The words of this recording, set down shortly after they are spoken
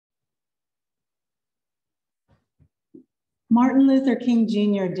Martin Luther King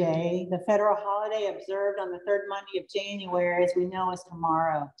Jr. Day, the federal holiday observed on the third Monday of January, as we know, is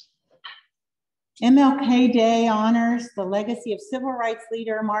tomorrow. MLK Day honors the legacy of civil rights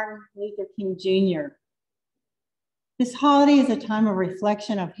leader Martin Luther King Jr. This holiday is a time of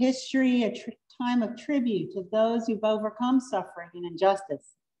reflection of history, a time of tribute to those who've overcome suffering and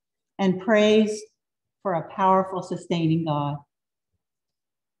injustice, and praise for a powerful, sustaining God.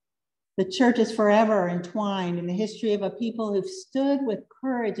 The church is forever entwined in the history of a people who've stood with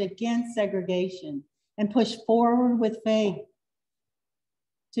courage against segregation and pushed forward with faith.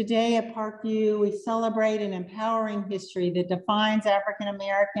 Today at Parkview, we celebrate an empowering history that defines African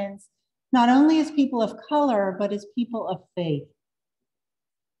Americans not only as people of color, but as people of faith.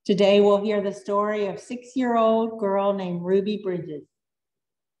 Today, we'll hear the story of a 6-year-old girl named Ruby Bridges,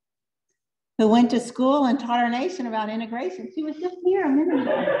 who went to school and taught our nation about integration. She was just here a minute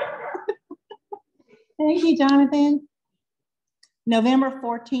ago. Thank you, Jonathan. November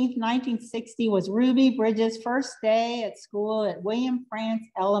 14th, 1960 was Ruby Bridges' first day at school at William Frantz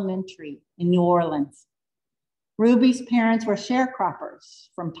Elementary in New Orleans. Ruby's parents were sharecroppers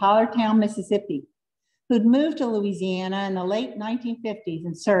from Tylertown, Mississippi, who'd moved to Louisiana in the late 1950s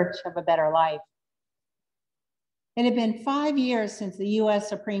in search of a better life. It had been 5 years since the US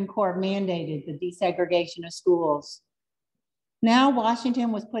Supreme Court mandated the desegregation of schools. Now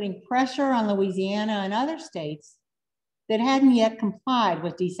Washington was putting pressure on Louisiana and other states that hadn't yet complied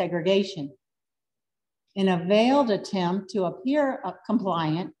with desegregation. In a veiled attempt to appear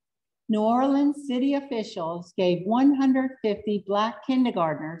compliant, New Orleans city officials gave 150 Black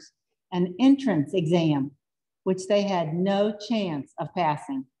kindergartners an entrance exam, which they had no chance of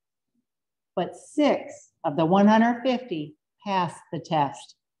passing. But 6 of the 150 passed the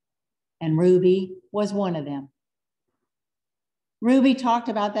test, and Ruby was one of them. Ruby talked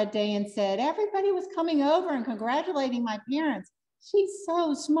about that day and said, "Everybody was coming over and congratulating my parents. She's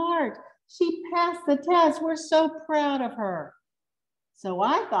so smart. She passed the test. We're so proud of her." So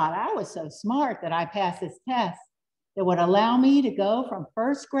I thought I was so smart that I passed this test that would allow me to go from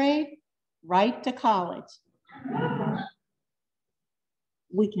first grade right to college.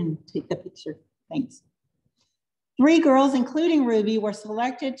 We can take the picture, thanks. 3 girls, including Ruby, were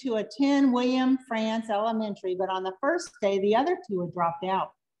selected to attend William Frantz Elementary, but on the first day, the other 2 had dropped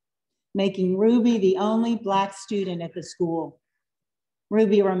out, making Ruby the only Black student at the school.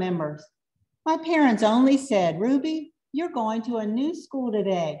 Ruby remembers, "My parents only said, 'Ruby, you're going to a new school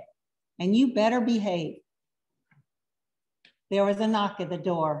today, and you better behave.'" There was a knock at the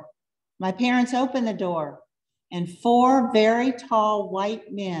door. My parents opened the door, and 4 very tall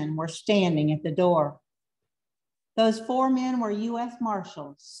white men were standing at the door. Those 4 men were US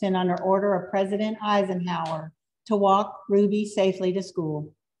Marshals sent under order of President Eisenhower to walk Ruby safely to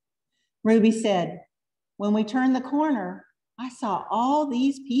school. Ruby said, "When we turned the corner, I saw all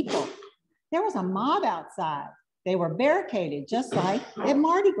these people. There was a mob outside. They were barricaded, just like at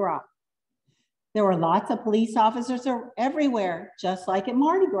Mardi Gras. There were lots of police officers everywhere, just like at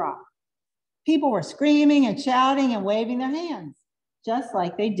Mardi Gras. People were screaming and shouting and waving their hands, just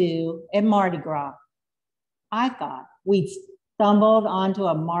like they do at Mardi Gras. I thought we'd stumbled onto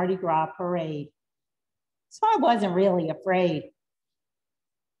a Mardi Gras parade. So I wasn't really afraid."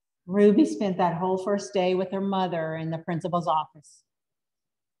 Ruby spent that whole first day with her mother in the principal's office.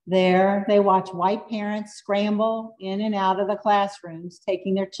 There, they watched white parents scramble in and out of the classrooms,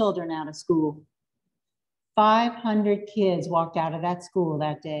 taking their children out of school. 500 kids walked out of that school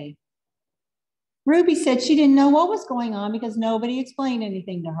that day. Ruby said she didn't know what was going on because nobody explained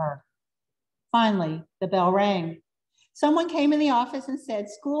anything to her. Finally, the bell rang. Someone came in the office and said,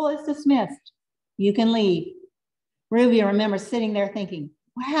 "School is dismissed. You can leave." Ruby remembers sitting there thinking,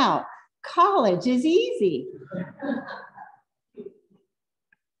 "Wow, college is easy."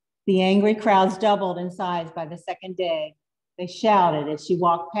 The angry crowds doubled in size by the second day. They shouted as she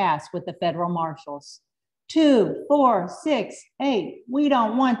walked past with the federal marshals. 2, 4, 6, 8. We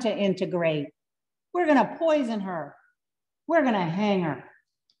don't want to integrate. We're gonna poison her. We're gonna hang her.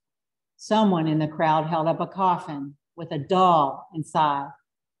 Someone in the crowd held up a coffin with a doll inside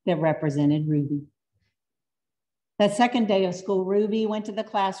that represented Ruby. That second day of school, Ruby went to the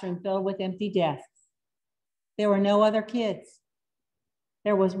classroom filled with empty desks. There were no other kids.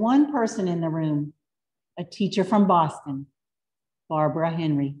 There was one person in the room, a teacher from Boston, Barbara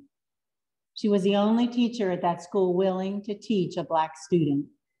Henry. She was the only teacher at that school willing to teach a Black student.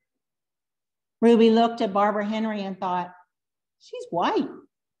 Ruby looked at Barbara Henry and thought, "She's white."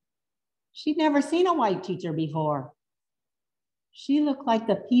 She'd never seen a white teacher before. She looked like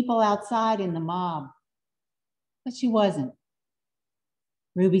the people outside in the mob, but she wasn't.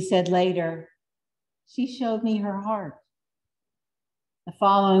 Ruby said later, "She showed me her heart. The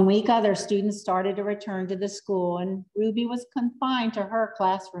following week, other students started to return to the school, and Ruby was confined to her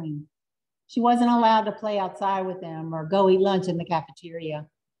classroom. She wasn't allowed to play outside with them or go eat lunch in the cafeteria.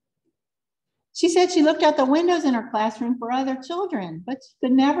 She said she looked out the windows in her classroom for other children, but she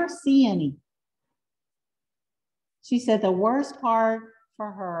could never see any. She said the worst part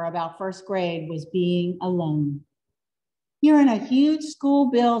for her about first grade was being alone. You're in a huge school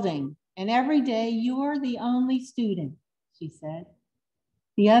building, and every day you're the only student, she said.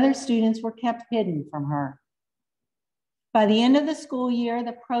 The other students were kept hidden from her. By the end of the school year,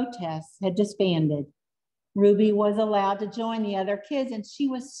 the protests had disbanded. Ruby was allowed to join the other kids, and she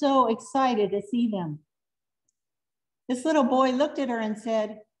was so excited to see them. This little boy looked at her and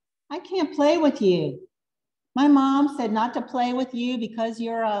said, "I can't play with you. My mom said not to play with you because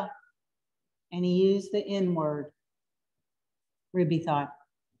you're a," and he used the N word. Ruby thought,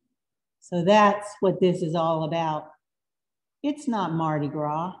 so that's what this is all about. It's not Mardi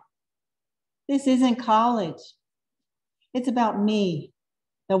Gras. This isn't college. It's about me,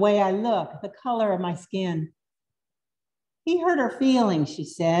 the way I look, the color of my skin. He hurt her feelings, she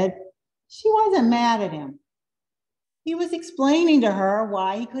said. She wasn't mad at him. He was explaining to her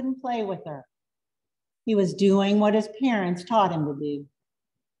why he couldn't play with her. He was doing what his parents taught him to do.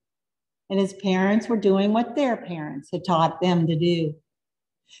 And his parents were doing what their parents had taught them to do.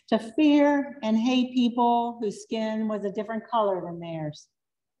 To fear and hate people whose skin was a different color than theirs.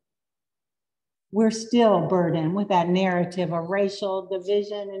 We're still burdened with that narrative of racial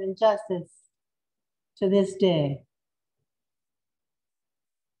division and injustice to this day.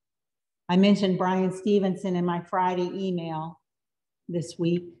 I mentioned Brian Stevenson in my Friday email this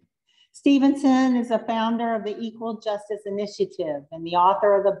week. Stevenson is the founder of the Equal Justice Initiative and the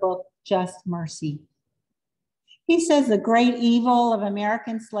author of the book, Just Mercy. He says the great evil of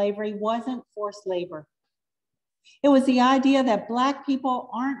American slavery wasn't forced labor. It was the idea that Black people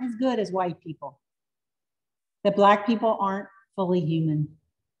aren't as good as white people, that Black people aren't fully human,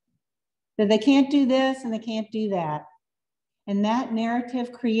 that they can't do this and they can't do that. And that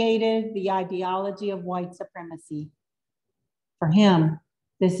narrative created the ideology of white supremacy. For him,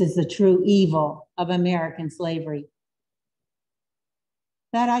 this is the true evil of American slavery.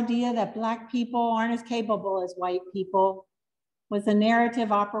 That idea that Black people aren't as capable as white people was the narrative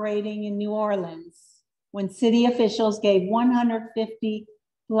operating in New Orleans when city officials gave 150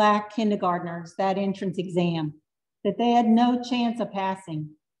 Black kindergartners that entrance exam that they had no chance of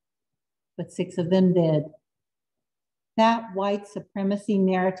passing, but 6 of them did. That white supremacy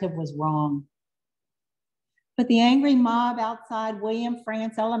narrative was wrong. But the angry mob outside William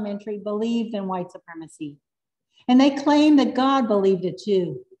Frantz Elementary believed in white supremacy. And they claimed that God believed it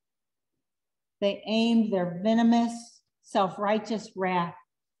too. They aimed their venomous, self-righteous wrath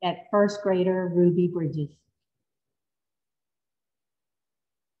at first grader Ruby Bridges.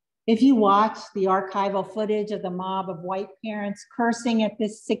 If you watch the archival footage of the mob of white parents cursing at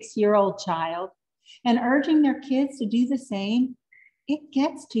this 6-year-old child and urging their kids to do the same, it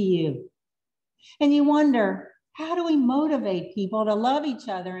gets to you. And you wonder, how do we motivate people to love each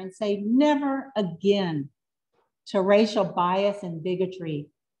other and say never again to racial bias and bigotry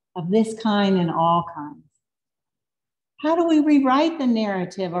of this kind and all kinds? How do we rewrite the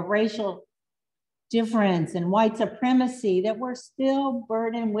narrative of racial difference and white supremacy that we're still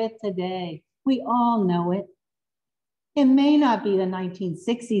burdened with today? We all know it. It may not be the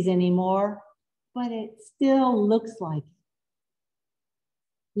 1960s anymore, but it still looks like it.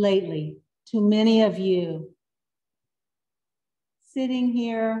 Lately, too many of you sitting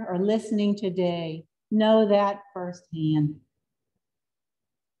here or listening today know that firsthand.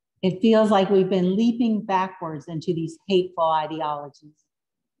 It feels like we've been leaping backwards into these hateful ideologies.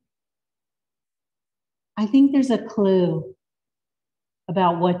 I think there's a clue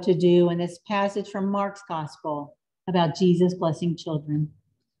about what to do in this passage from Mark's gospel about Jesus blessing children.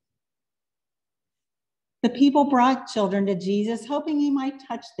 The people brought children to Jesus, hoping he might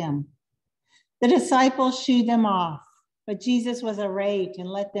touch them. The disciples shooed them off, but Jesus was irate and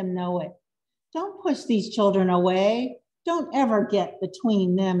let them know it. Don't push these children away. Don't ever get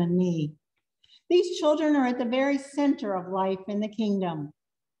between them and me. These children are at the very center of life in the kingdom.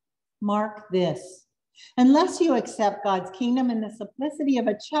 Mark this. Unless you accept God's kingdom in the simplicity of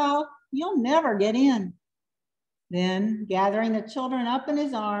a child, you'll never get in. Then, gathering the children up in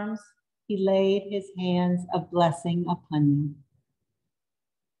his arms, he laid his hands of blessing upon them.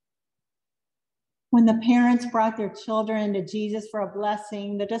 When the parents brought their children to Jesus for a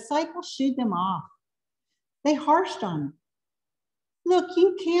blessing, the disciples shooed them off. They harshed on him. Look,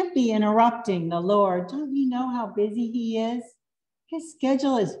 you can't be interrupting the Lord. Don't you know how busy he is? His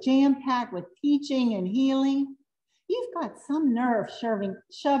schedule is jam-packed with teaching and healing. You've got some nerve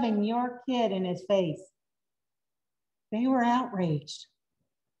shoving your kid in his face. They were outraged.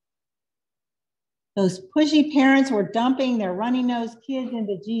 Those pushy parents were dumping their runny-nosed kids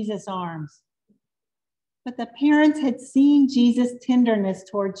into Jesus' arms. But the parents had seen Jesus' tenderness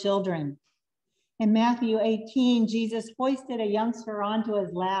toward children. In Matthew 18, Jesus hoisted a youngster onto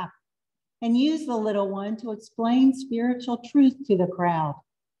his lap and used the little one to explain spiritual truth to the crowd.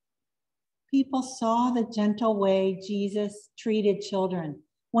 People saw the gentle way Jesus treated children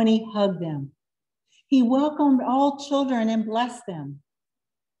when he hugged them. He welcomed all children and blessed them.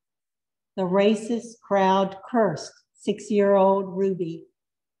 The racist crowd cursed 6-year-old Ruby,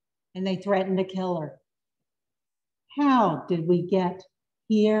 and they threatened to kill her. How did we get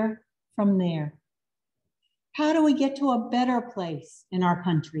here from there? How do we get to a better place in our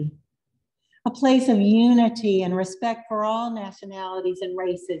country? A place of unity and respect for all nationalities and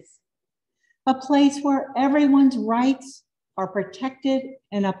races. A place where everyone's rights are protected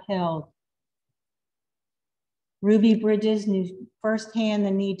and upheld. Ruby Bridges knew firsthand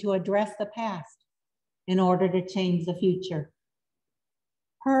the need to address the past in order to change the future.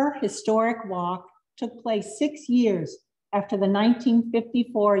 Her historic walk took place 6 years after the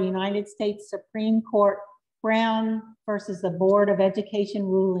 1954 United States Supreme Court Brown versus the Board of Education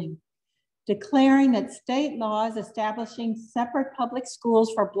ruling, declaring that state laws establishing separate public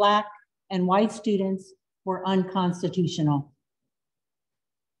schools for Black and white students were unconstitutional.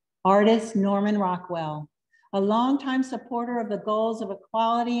 Artist Norman Rockwell, a longtime supporter of the goals of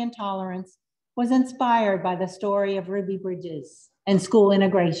equality and tolerance, was inspired by the story of Ruby Bridges and school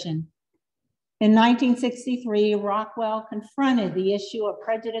integration. In 1963, Rockwell confronted the issue of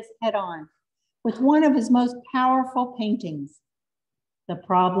prejudice head-on with one of his most powerful paintings, The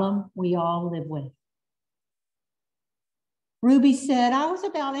Problem We All Live With. Ruby said, I was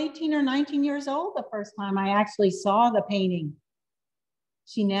about 18 or 19 years old the first time I actually saw the painting.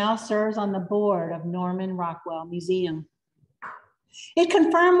 She now serves on the board of Norman Rockwell Museum. It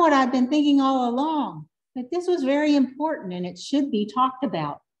confirmed what I've been thinking all along, that this was very important and it should be talked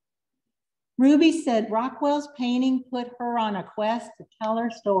about. Ruby said Rockwell's painting put her on a quest to tell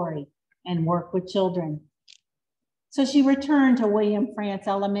her story and work with children. So she returned to William Frantz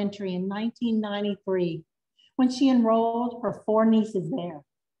Elementary in 1993 when she enrolled her 4 nieces there.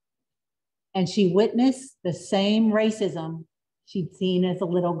 And she witnessed the same racism she'd seen as a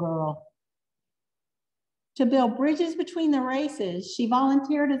little girl. To build bridges between the races, she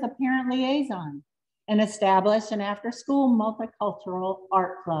volunteered as a parent liaison and established an after-school multicultural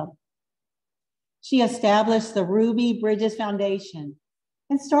art club. She established the Ruby Bridges Foundation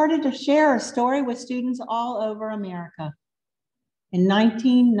and started to share her story with students all over America. In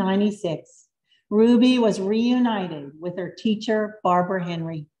 1996, Ruby was reunited with her teacher, Barbara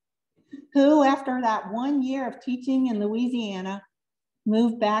Henry, who, after that 1 year of teaching in Louisiana,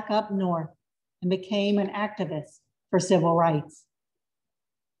 moved back up north and became an activist for civil rights.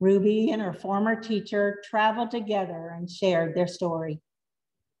 Ruby and her former teacher traveled together and shared their story.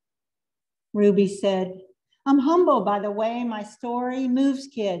 Ruby said, I'm humbled by the way my story moves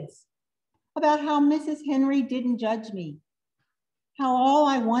kids, about how Mrs. Henry didn't judge me, how all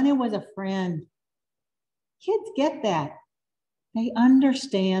I wanted was a friend. Kids get that. They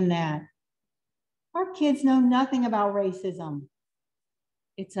understand that. Our kids know nothing about racism.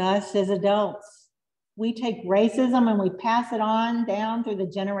 It's us as adults. We take racism and we pass it on down through the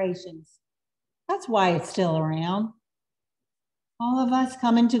generations. That's why it's still around. All of us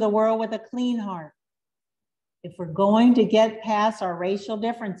come into the world with a clean heart. If we're going to get past our racial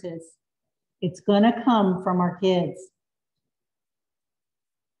differences, it's going to come from our kids.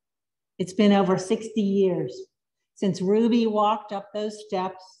 It's been over 60 years since Ruby walked up those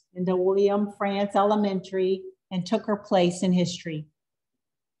steps into William Frantz Elementary and took her place in history.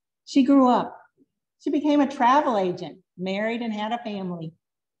 She grew up. She became a travel agent, married and had a family.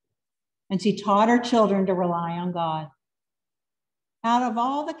 And she taught her children to rely on God. Out of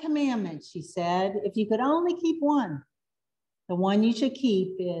all the commandments, she said, if you could only keep one, the one you should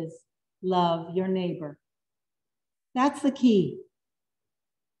keep is love your neighbor. That's the key.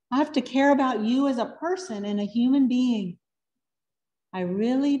 I have to care about you as a person and a human being. I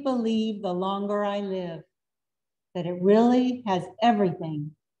really believe the longer I live, that it really has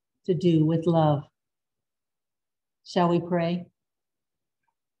everything to do with love. Shall we pray?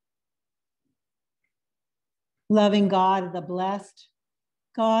 Loving God of the blessed,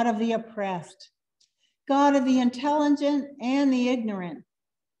 God of the oppressed, God of the intelligent and the ignorant,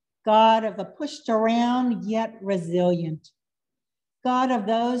 God of the pushed around yet resilient, God of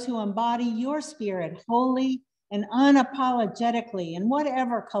those who embody your spirit wholly and unapologetically in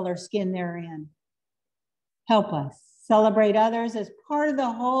whatever color skin they're in. Help us celebrate others as part of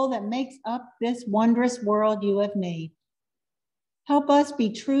the whole that makes up this wondrous world you have made. Help us be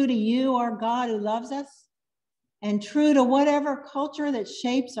true to you, our God who loves us, and true to whatever culture that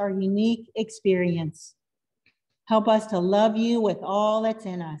shapes our unique experience. Help us to love you with all that's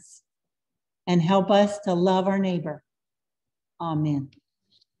in us, and help us to love our neighbor. Amen.